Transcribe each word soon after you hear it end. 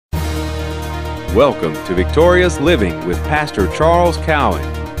Welcome to Victorious Living with Pastor Charles Cowan.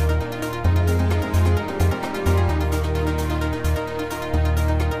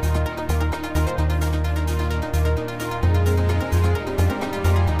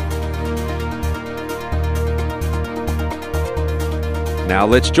 Now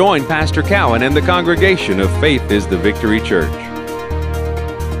let's join Pastor Cowan and the congregation of Faith is the Victory Church.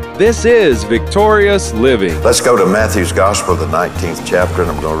 This is Victorious Living. Let's go to Matthew's Gospel, the 19th chapter, and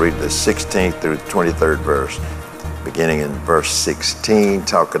I'm going to read the 16th through the 23rd verse, beginning in verse 16,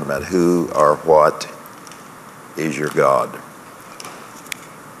 talking about who or what is your God.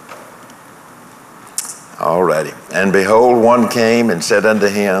 Alrighty. And behold, one came and said unto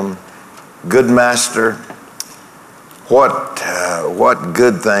him, Good master, what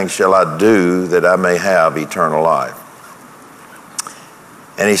good thing shall I do that I may have eternal life?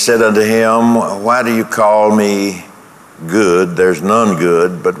 And he said unto him, Why do you call me good? There's none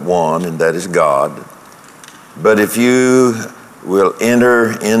good but one, and that is God. But if you will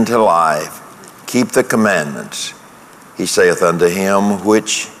enter into life, keep the commandments. He saith unto him,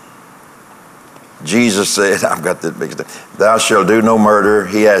 which Jesus said, I've got that mixed up. Thou shalt do no murder.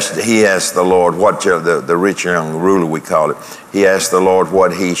 He asked the Lord, what shall the rich young ruler, we call it. He asked the Lord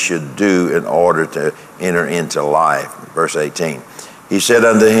what he should do in order to enter into life. Verse 18. He said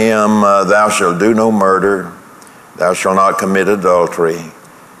unto him, Thou shalt do no murder. Thou shalt not commit adultery.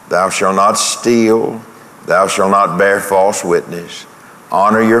 Thou shalt not steal. Thou shalt not bear false witness.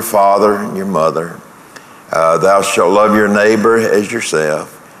 Honor your father and your mother. Thou shalt love your neighbor as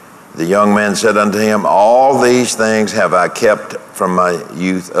yourself. The young man said unto him, All these things have I kept from my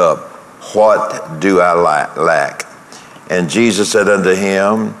youth up. What do I lack? And Jesus said unto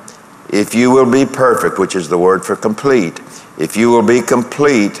him, If you will be perfect, which is the word for complete, if you will be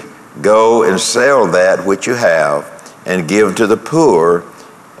complete, go and sell that which you have and give to the poor,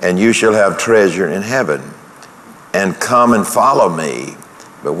 and you shall have treasure in heaven. And come and follow me.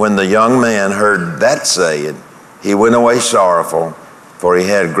 But when the young man heard that saying, he went away sorrowful, for he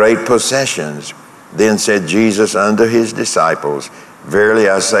had great possessions. Then said Jesus unto his disciples, Verily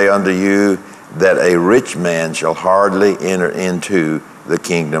I say unto you, that a rich man shall hardly enter into the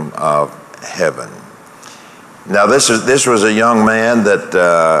kingdom of heaven. Now this was a young man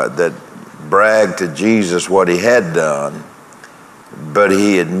that bragged to Jesus what he had done, but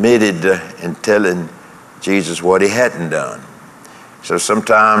he admitted in telling Jesus what he hadn't done. So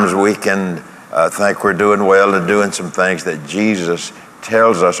sometimes we can think we're doing well and doing some things that Jesus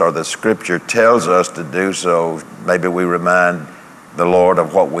tells us or the Scripture tells us to do, so maybe we remind the Lord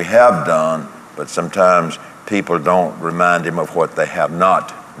of what we have done, but sometimes people don't remind him of what they have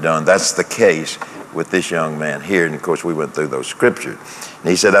not done. That's the case with this young man here, and of course we went through those Scriptures. And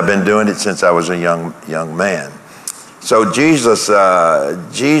he said, I've been doing it since I was a young man. So Jesus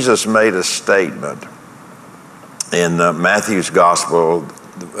made a statement in Matthew's Gospel,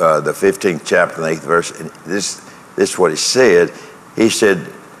 the 15th chapter, the 8th verse, and this is what he said. He said,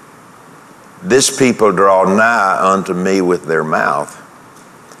 This people draw nigh unto me with their mouth,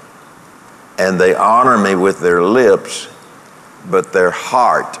 and they honor me with their lips, but their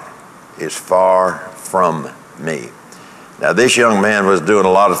heart is far from me. Now this young man was doing a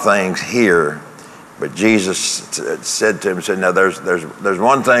lot of things here, but Jesus said to him, now there's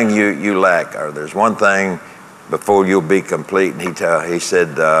one thing you lack, or there's one thing before you'll be complete. And he told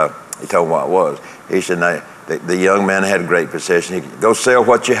him what it was. He said, now, the young man had great possession. He could go sell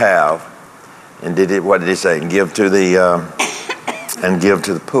what you have, and what did he say? And give to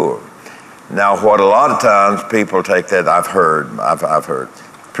the poor. Now, what a lot of times people take that, I've heard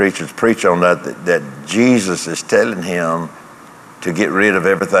preachers preach on that Jesus is telling him to get rid of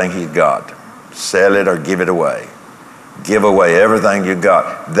everything he's got, sell it or give it away, give away everything you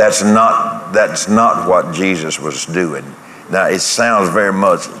got. That's not what Jesus was doing. Now, it sounds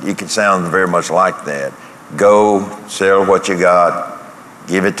you can sound very much like that. Go, sell what you got,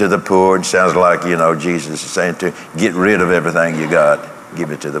 give it to the poor. It sounds like, Jesus is saying to get rid of everything you got,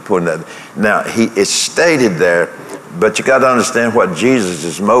 give it to the poor. Now, it's stated there, but you got to understand what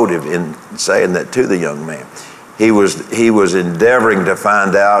Jesus' motive in saying that to the young man. He was endeavoring to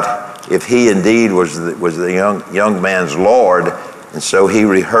find out if he indeed was the young man's Lord, and so he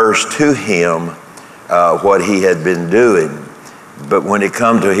rehearsed to him what he had been doing. But when it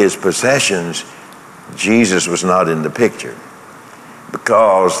come to his possessions, Jesus was not in the picture,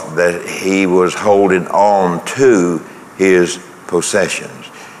 because that he was holding on to his possessions.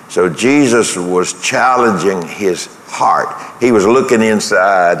 So Jesus was challenging his heart. He was looking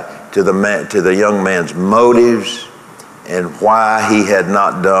inside to the young man's motives and why he had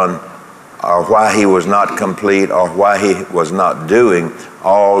not done or why he was not complete, or why he was not doing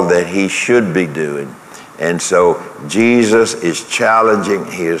all that he should be doing. And so Jesus is challenging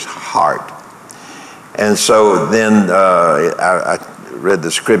his heart. And so then I read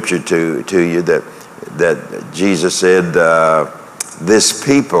the scripture to you that Jesus said, this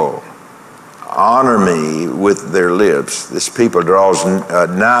people honor me with their lips. This people draws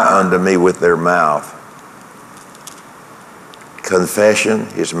nigh unto me with their mouth. Confession,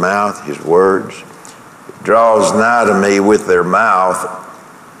 his mouth, his words, draws nigh to me with their mouth.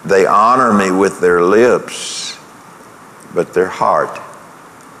 They honor me with their lips, but their heart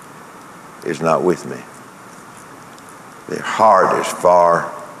is not with me. Their heart is far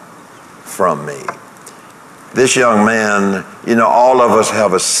from me. This young man, you know, all of us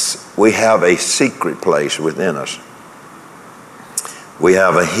have a secret place within us. We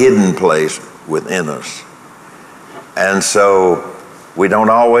have a hidden place within us. And so we don't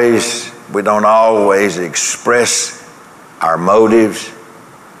always express our motives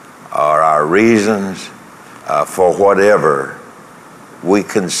or our reasons for whatever. We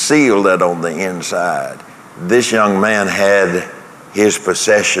conceal that on the inside. This young man had his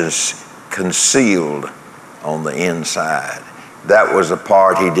possessions concealed on the inside. That was a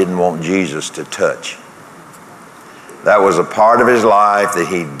part he didn't want Jesus to touch. That was a part of his life that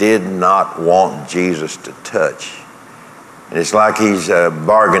he did not want Jesus to touch. And it's like he's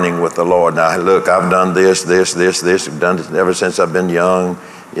bargaining with the Lord. Now, look, I've done this. I've done this ever since I've been young,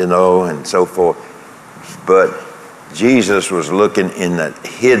 you know, and so forth. But Jesus was looking in that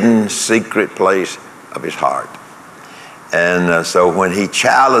hidden, secret place of his heart. And so when he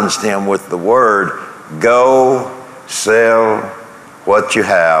challenged him with the word, go, sell what you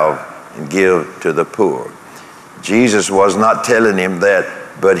have and give to the poor. Jesus was not telling him that,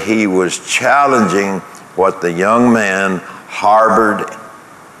 but he was challenging what the young man harbored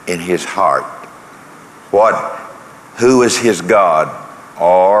in his heart. Who is his God,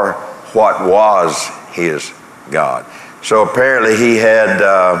 or what was his God? So apparently he had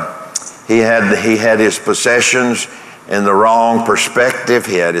his possessions in the wrong perspective.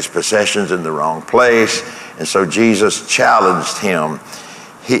 He had his possessions in the wrong place, and so Jesus challenged him.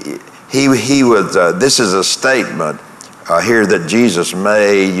 This is a statement here that Jesus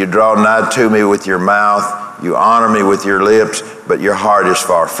made. You draw nigh to me with your mouth, you honor me with your lips, but your heart is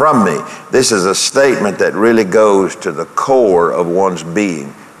far from me. This is a statement that really goes to the core of one's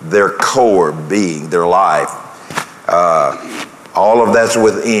being, their core being, their life. All of that's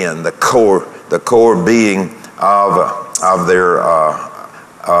within the core being of their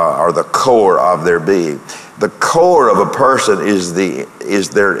or the core of their being. The core of a person is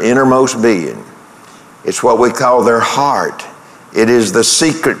their innermost being. It's what we call their heart. It is the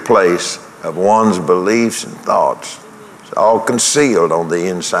secret place of one's beliefs and thoughts. It's all concealed on the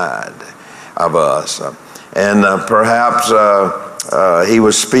inside of us. And perhaps he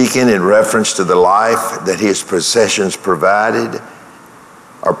was speaking in reference to the life that his possessions provided.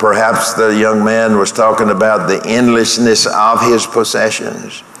 Or perhaps the young man was talking about the endlessness of his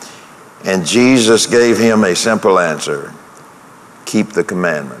possessions. And Jesus gave him a simple answer. Keep the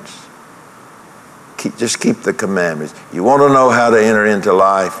commandments. Just keep the commandments. You want to know how to enter into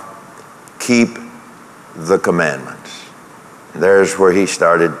life? Keep the commandments. And there's where he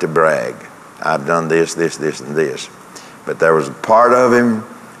started to brag. I've done this, and this. But there was a part of him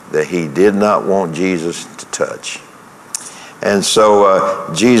that he did not want Jesus to touch. And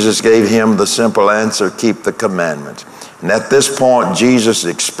so Jesus gave him the simple answer, keep the commandments. And at this point, Jesus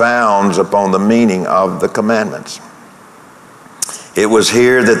expounds upon the meaning of the commandments. It was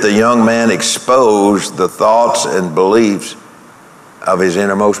here that the young man exposed the thoughts and beliefs of his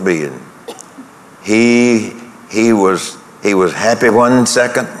innermost being. He was happy one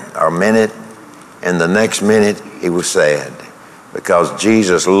second or minute, and the next minute he was sad, because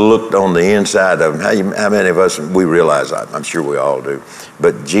Jesus looked on the inside of him. How many of us, we realize that? I'm sure we all do.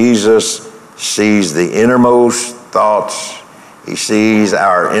 But Jesus sees the innermost thoughts. He sees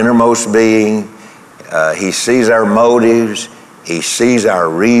our innermost being. He sees our motives. He sees our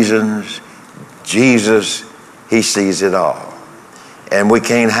reasons. Jesus, he sees it all. And we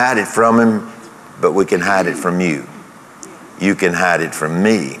can't hide it from him, but we can hide it from you. You can hide it from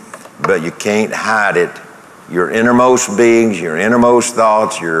me, but you can't hide it. Your innermost beings, your innermost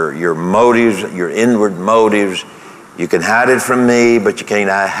thoughts, your motives, your inward motives, you can hide it from me, but you can't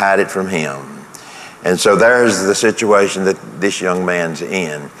hide it from him. And so there's the situation that this young man's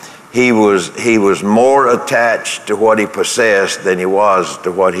in. He was more attached to what he possessed than he was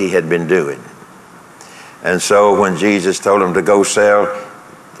to what he had been doing. And so when Jesus told him to go sell,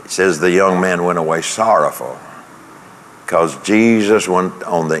 it says the young man went away sorrowful, because Jesus went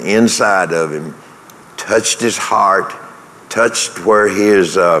on the inside of him, touched his heart, touched where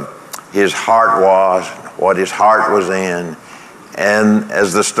his heart was, what his heart was in. And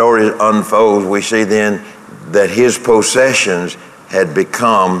as the story unfolds, we see then that his possessions had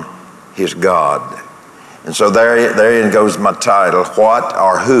become his God. And so therein goes my title, What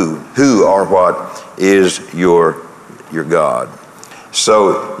or Who or what is your God?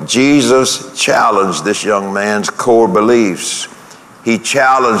 So Jesus challenged this young man's core beliefs. He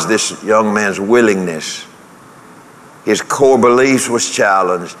challenged this young man's willingness. His core beliefs was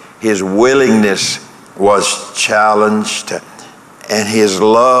challenged. His willingness was challenged. And his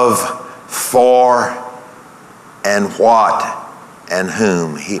love for and what and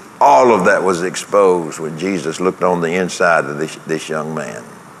whom. All of that was exposed when Jesus looked on the inside of this young man.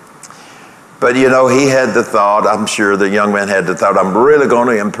 But he had the thought, I'm sure the young man had the thought, I'm really going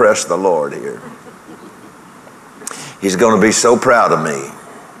to impress the Lord here. He's going to be so proud of me.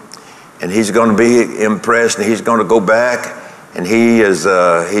 And he's going to be impressed, and he's going to go back, and he's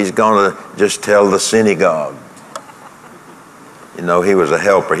going to just tell the synagogue. He was a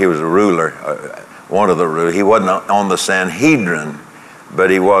helper. He was a ruler, one of the rulers. He wasn't on the Sanhedrin, but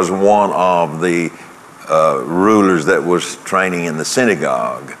he was one of the rulers that was training in the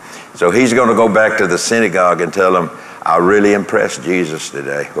synagogue. So he's going to go back to the synagogue and tell them, I really impressed Jesus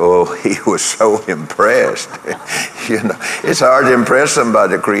today. Oh, he was so impressed. It's hard to impress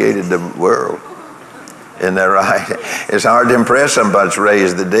somebody that created the world. Isn't that right? It's hard to impress somebody that's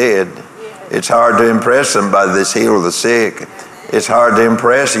raised the dead. It's hard to impress somebody that's healed the sick. It's hard to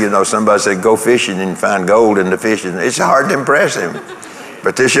impress, somebody said, go fishing and find gold in the fishing. It's hard to impress him.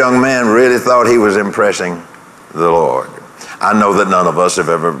 But this young man really thought he was impressing the Lord. I know that none of us have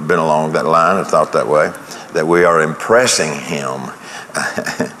ever been along that line and thought that way, that we are impressing him.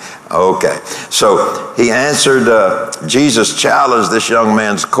 Okay, so he answered, Jesus challenged this young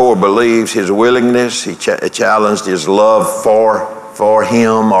man's core beliefs, his willingness. He challenged his love for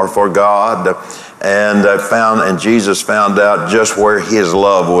him or for God. And Jesus found out just where his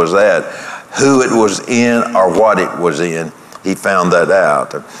love was at, who it was in or what it was in. He found that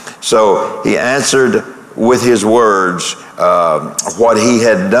out. So he answered with his words what he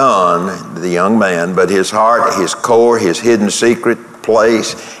had done, the young man, but his heart, his core, his hidden secret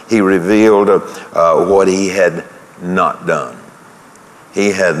place, he revealed what he had not done.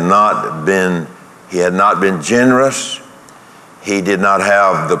 He had not been generous. He did not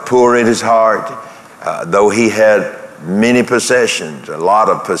have the poor in his heart. Though he had many possessions, a lot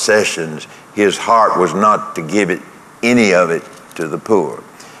of possessions, his heart was not to give any of it to the poor.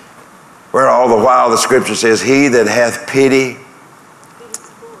 Where all the while the scripture says, he that hath pity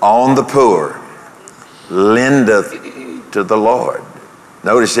on the poor lendeth to the Lord.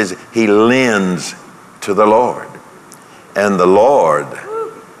 Notice it says, he lends to the Lord. And the Lord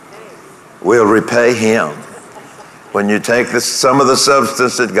will repay him. When you take some of the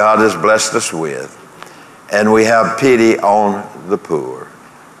substance that God has blessed us with, and we have pity on the poor,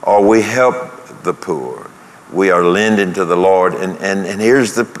 or we help the poor, we are lending to the Lord. And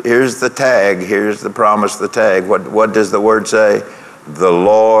here's the tag, here's the promise, the tag. What does the word say? The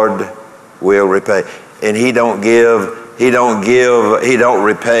Lord will repay. And he don't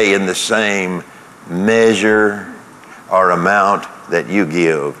repay in the same measure or amount that you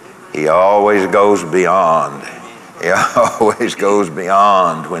give. He always goes beyond. He always goes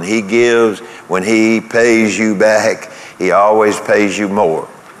beyond. When he gives, when he pays you back, he always pays you more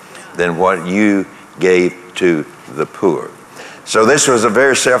than what you gave to the poor. So this was a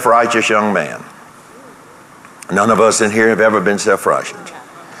very self-righteous young man. None of us in here have ever been self-righteous.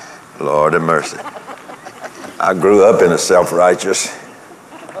 Lord have mercy. I grew up in a self-righteous.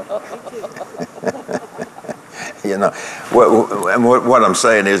 What I'm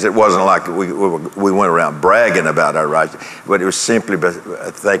saying is it wasn't like we went around bragging about our righteousness, but it was simply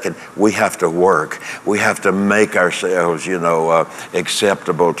thinking we have to work. We have to make ourselves,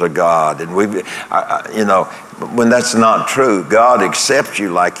 acceptable to God. And when that's not true, God accepts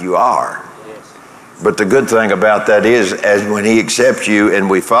you like you are. But the good thing about that is, as when he accepts you and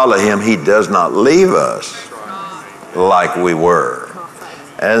we follow him, he does not leave us like we were.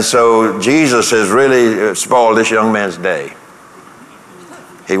 And so Jesus has really spoiled this young man's day.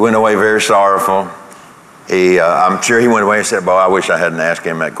 He went away very sorrowful. I'm sure he went away and said, boy, I wish I hadn't asked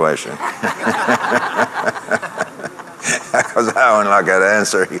him that question. Because I wouldn't like that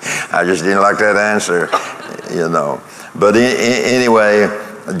answer. I just didn't like that answer, But anyway,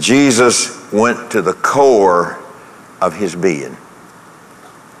 Jesus went to the core of his being.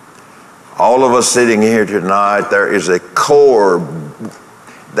 All of us sitting here tonight, there is a core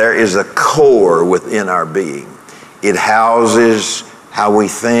within our being. It houses how we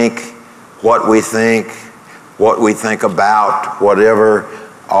think, what we think about, whatever,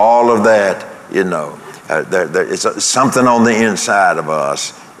 all of that, you know. It's something on the inside of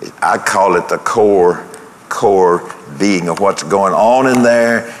us. I call it the core being of what's going on in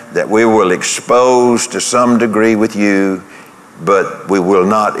there that we will expose to some degree with you, but we will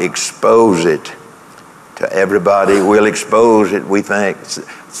not expose it to everybody. We'll expose it, we think,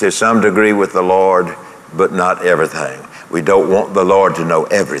 to some degree with the Lord, but not everything. We don't want the Lord to know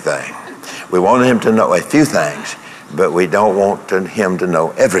everything. We want him to know a few things, but we don't want him to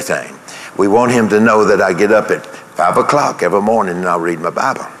know everything. We want him to know that I get up at 5 o'clock every morning and I'll read my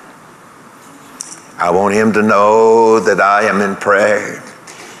Bible. I want him to know that I am in prayer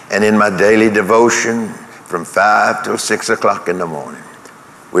and in my daily devotion from 5 till 6 o'clock in the morning.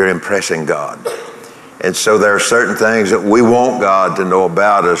 We're impressing God. And so there are certain things that we want God to know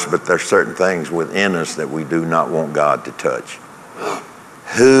about us, but there are certain things within us that we do not want God to touch.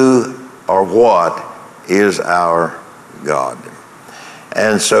 Who or what is our God?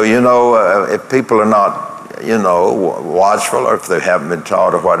 And so, you know, if people are not, you know, watchful, or if they haven't been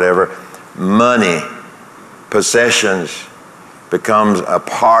taught or whatever, money, possessions becomes a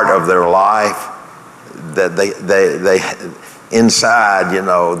part of their life that they inside, you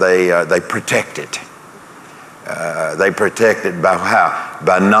know, they protect it. They protect it by how?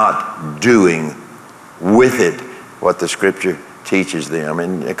 By not doing with it what the Scripture teaches them.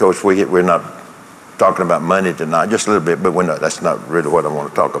 And of course, we're not talking about money tonight, just a little bit, but that's not really what I want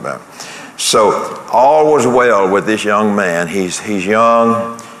to talk about. So all was well with this young man. He's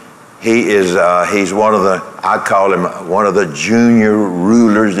young. He's one of the, I call him one of the junior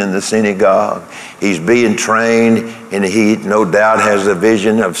rulers in the synagogue. He's being trained, and he no doubt has a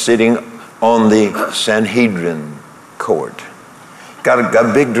vision of sitting on the Sanhedrin court.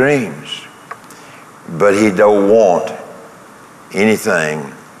 Got big dreams, but he don't want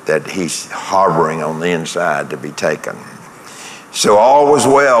anything that he's harboring on the inside to be taken. So all was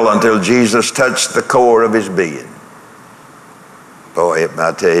well until Jesus touched the core of his being. Boy,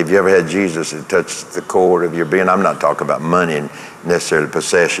 I tell you, have you ever had Jesus that touched the core of your being? I'm not talking about money and necessarily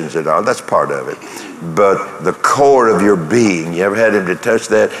possessions at all. That's part of it. But the core of your being, you ever had him to touch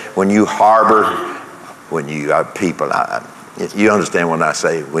that? When you harbor, when you are people, you understand when I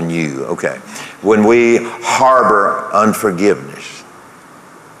say when you, okay. When we harbor unforgiveness,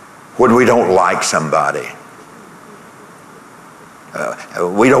 when we don't like somebody,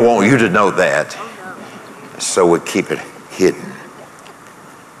 we don't want you to know that, so we keep it hidden.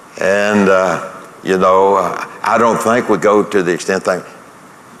 And, you know, I don't think we go to the extent that,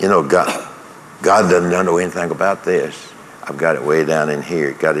 you know, God doesn't know anything about this. I've got it way down in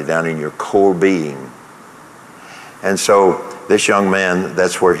here. Got it down in your core being. And so this young man,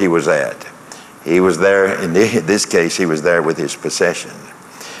 that's where he was at. He was there, in this case, he was there with his possessions.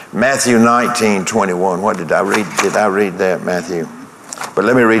 Matthew 19:21. What did I read? Did I read that, Matthew? But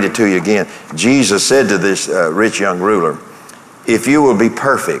let me read it to you again. Jesus said to this rich young ruler, if you will be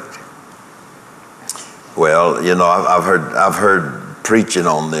perfect. Well, you know, I've heard preaching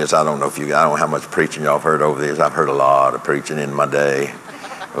on this. I don't know how much preaching y'all have heard over this. I've heard a lot of preaching in my day.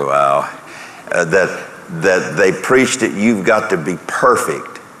 Wow. That they preached that you've got to be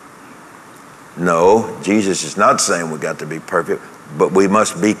perfect. No, Jesus is not saying we got to be perfect, but we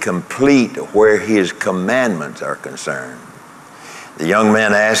must be complete where his commandments are concerned. The young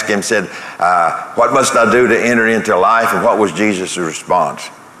man asked him, said, what must I do to enter into life? And what was Jesus' response?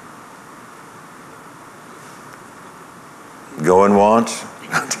 Going once?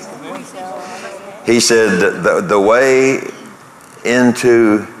 He said, the way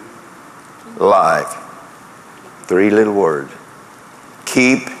into life, 3 little words,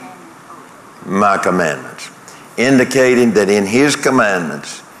 keep my commandments. Indicating that in his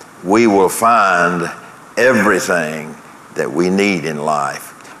commandments, we will find everything that we need in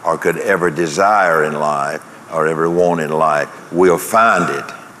life, or could ever desire in life, or ever want in life. We'll find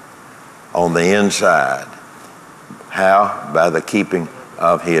it on the inside. How? By the keeping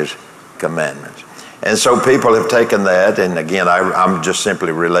of his commandments. And so people have taken that, and again, I'm just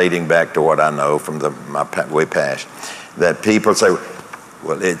simply relating back to what I know from my way past, that people say,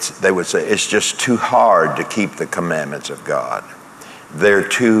 well, they would say, it's just too hard to keep the commandments of God. They're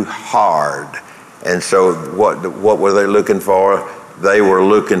too hard. And so what were they looking for? They were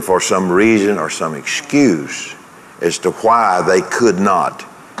looking for some reason or some excuse as to why they could not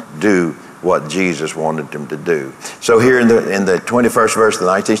do what Jesus wanted them to do. So here in the 21st verse of the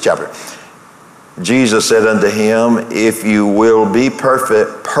 19th chapter, Jesus said unto him, if you will be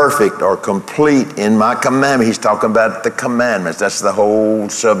perfect or complete in my commandment. He's talking about the commandments. That's the whole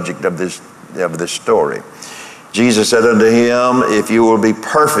subject of this story. Jesus said unto him, if you will be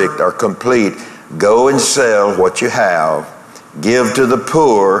perfect or complete, go and sell what you have, give to the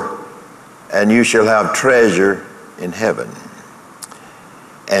poor, and you shall have treasure in heaven.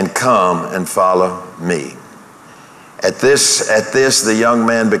 And come and follow me. At this, the young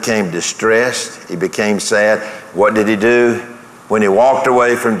man became distressed. He became sad. What did he do? When he walked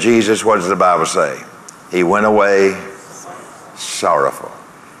away from Jesus, what does the Bible say? He went away sorrowful.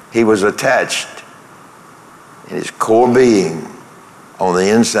 He was attached in his core being on the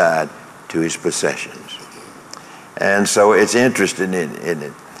inside to his possessions. And so it's interesting in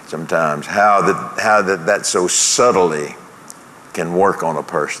it sometimes how that so subtly can work on a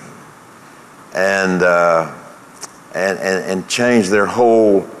person and change their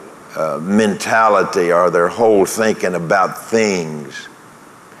whole mentality or their whole thinking about things,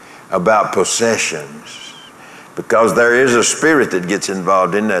 about possessions. Because there is a spirit that gets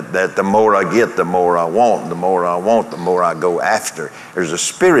involved in that the more I get, the more I want, the more I want, the more I go after. There's a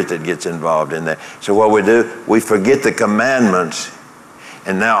spirit that gets involved in that. So what we do, we forget the commandments,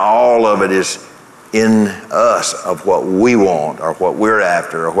 and now all of it is in us of what we want or what we're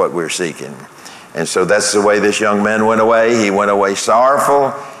after or what we're seeking. And so that's the way this young man went away. He went away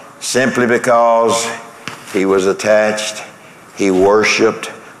sorrowful simply because he was attached. He worshiped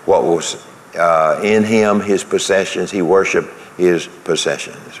what was in him, his possessions. He worshiped his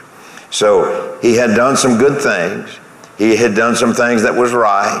possessions. So he had done some good things. He had done some things that was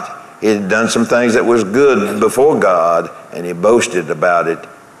right. He had done some things that was good before God, and he boasted about it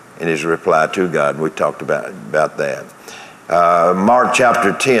in his reply to God. We talked about that. Mark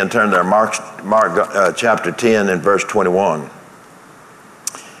chapter 10, turn there, Mark chapter 10 and verse 21.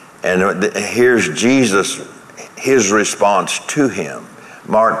 And here's Jesus, his response to him.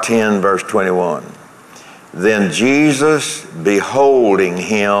 Mark 10 verse 21. Then Jesus, beholding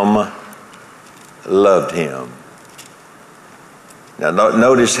him, loved him. Now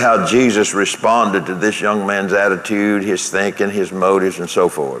notice how Jesus responded to this young man's attitude, his thinking, his motives, and so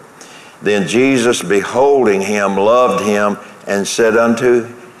forth. Then Jesus, beholding him, loved him, and said unto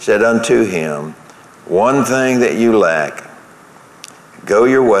him, one thing that you lack, go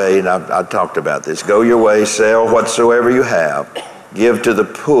your way, and I talked about this, go your way, sell whatsoever you have, give to the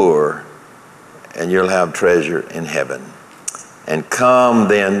poor, and you'll have treasure in heaven. And come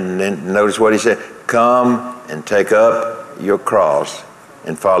then, notice what he said, come and take up your cross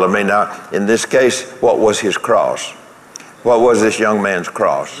and follow me. Now, in this case, what was his cross? What was this young man's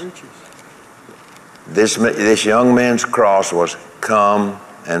cross? This young man's cross was come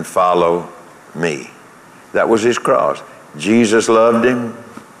and follow me. That was his cross. Jesus loved him.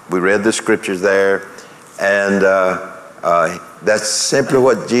 We read the scriptures there. And that's simply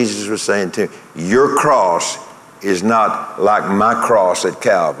what Jesus was saying to him. Your cross is not like my cross at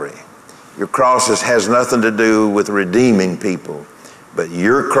Calvary. Your cross has nothing to do with redeeming people. But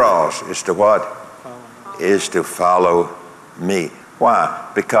your cross is to what? Is to follow me.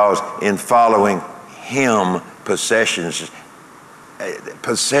 Why? Because in following him, possessions,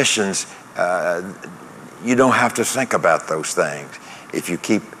 you don't have to think about those things if you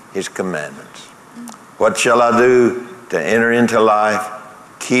keep his commandments. What shall I do to enter into life?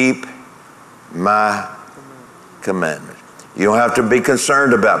 Keep my commandments. You don't have to be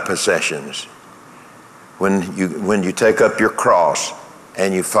concerned about possessions when you take up your cross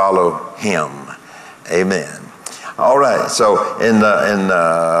and you follow him. Amen. All right, so in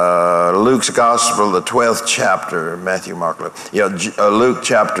Luke's Gospel, the 12th chapter, Matthew, Mark, Luke, Luke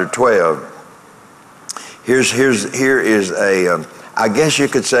chapter 12. Here is a, I guess you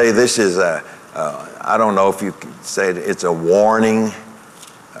could say this is a, I don't know if you could say it's a warning.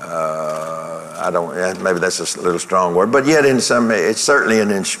 Maybe that's a little strong word, but yet it's certainly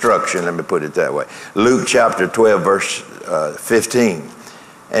an instruction, let me put it that way. Luke chapter 12, verse 15.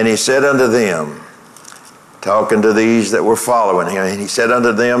 And he said unto them, talking to these that were following him, and he said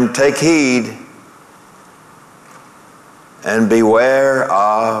unto them, take heed and beware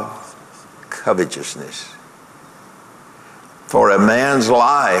of covetousness. For a man's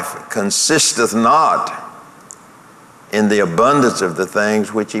life consisteth not in the abundance of the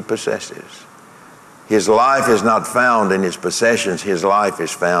things which he possesses. His life is not found in his possessions. His life is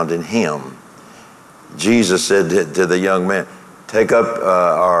found in him. Jesus said to the young man, take up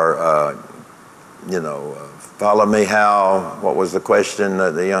follow me how, what was the question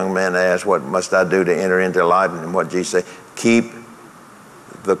that the young man asked, what must I do to enter into life? And what Jesus said, keep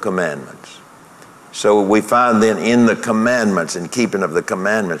the commandments. So we find then in the commandments and keeping of the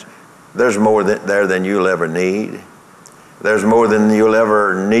commandments, there's more there than you'll ever need. There's more than you'll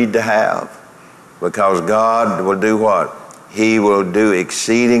ever need to have, because God will do what? He will do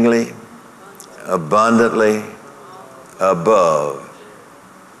exceedingly, abundantly, above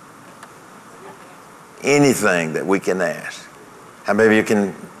anything that we can ask. How many of you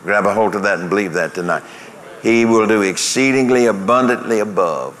can grab a hold of that and believe that tonight? He will do exceedingly abundantly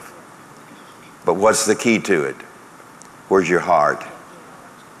above. But what's the key to it? Where's your heart?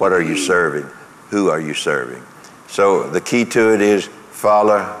 What are you serving? Who are you serving? So the key to it is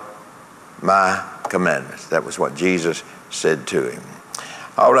follow my commandments. That was what Jesus said to him.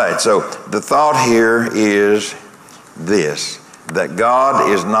 All right, so the thought here is this, that God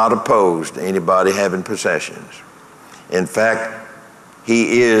is not opposed to anybody having possessions. In fact,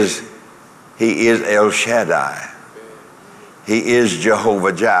 He is El Shaddai. He is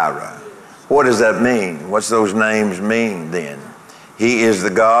Jehovah Jireh. What does that mean? What's those names mean then? He is the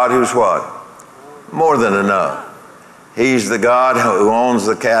God who's what? More than enough. He's the God who owns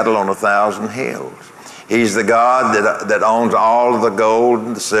the cattle on 1,000 hills. He's the God that owns all of the gold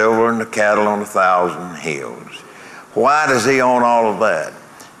and the silver and the cattle on 1,000 hills. Why does He own all of that?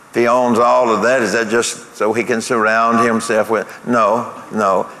 If He owns all of that, is that just so He can surround Himself with?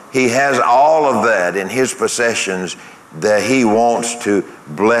 No. He has all of that in His possessions that He wants to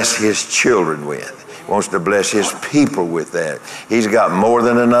bless His children with. He wants to bless His people with that. He's got more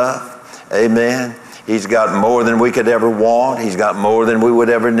than enough. Amen. He's got more than we could ever want. He's got more than we would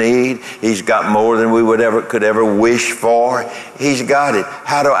ever need. He's got more than we could ever wish for. He's got it.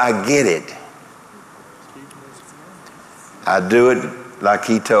 How do I get it? I do it like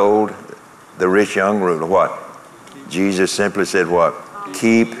He told the rich young ruler. What? Jesus simply said what?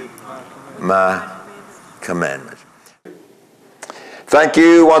 Keep my commandments. Thank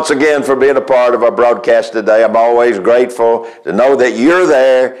you once again for being a part of our broadcast today. I'm always grateful to know that you're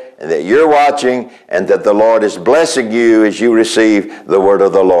there and that you're watching and that the Lord is blessing you as you receive the word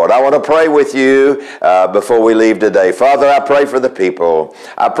of the Lord. I want to pray with you before we leave today. Father, I pray for the people.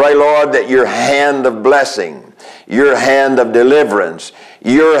 I pray, Lord, that your hand of blessing, your hand of deliverance,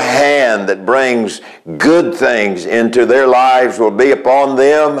 your hand that brings good things into their lives will be upon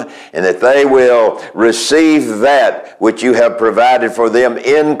them, and that they will receive that which you have provided for them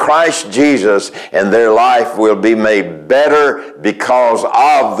in Christ Jesus, and their life will be made better because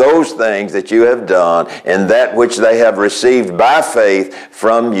of those things that you have done and that which they have received by faith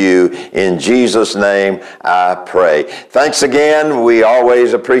from you. In Jesus' name I pray. Thanks again. We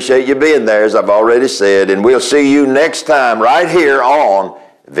always appreciate you being there, as I've already said, and we'll see you next time right here on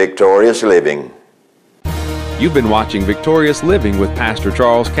Victorious Living. You've been watching Victorious Living with Pastor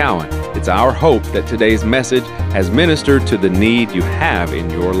Charles Cowan. It's our hope that today's message has ministered to the need you have in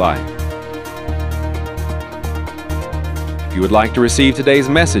your life. If you would like to receive today's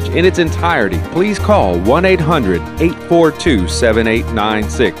message in its entirety, please call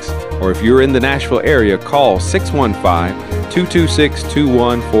 1-800-842-7896. Or if you're in the Nashville area, call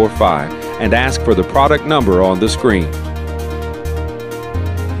 615-226-2145 and ask for the product number on the screen.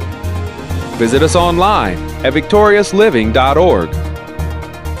 Visit us online at victoriousliving.org.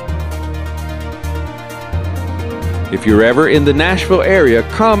 If you're ever in the Nashville area,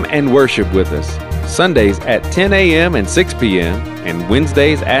 come and worship with us. Sundays at 10 a.m. and 6 p.m. and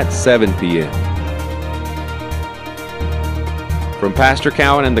Wednesdays at 7 p.m. From Pastor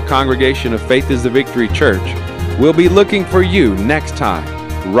Cowan and the congregation of Faith is the Victory Church, we'll be looking for you next time,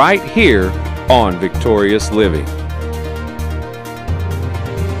 right here on Victorious Living.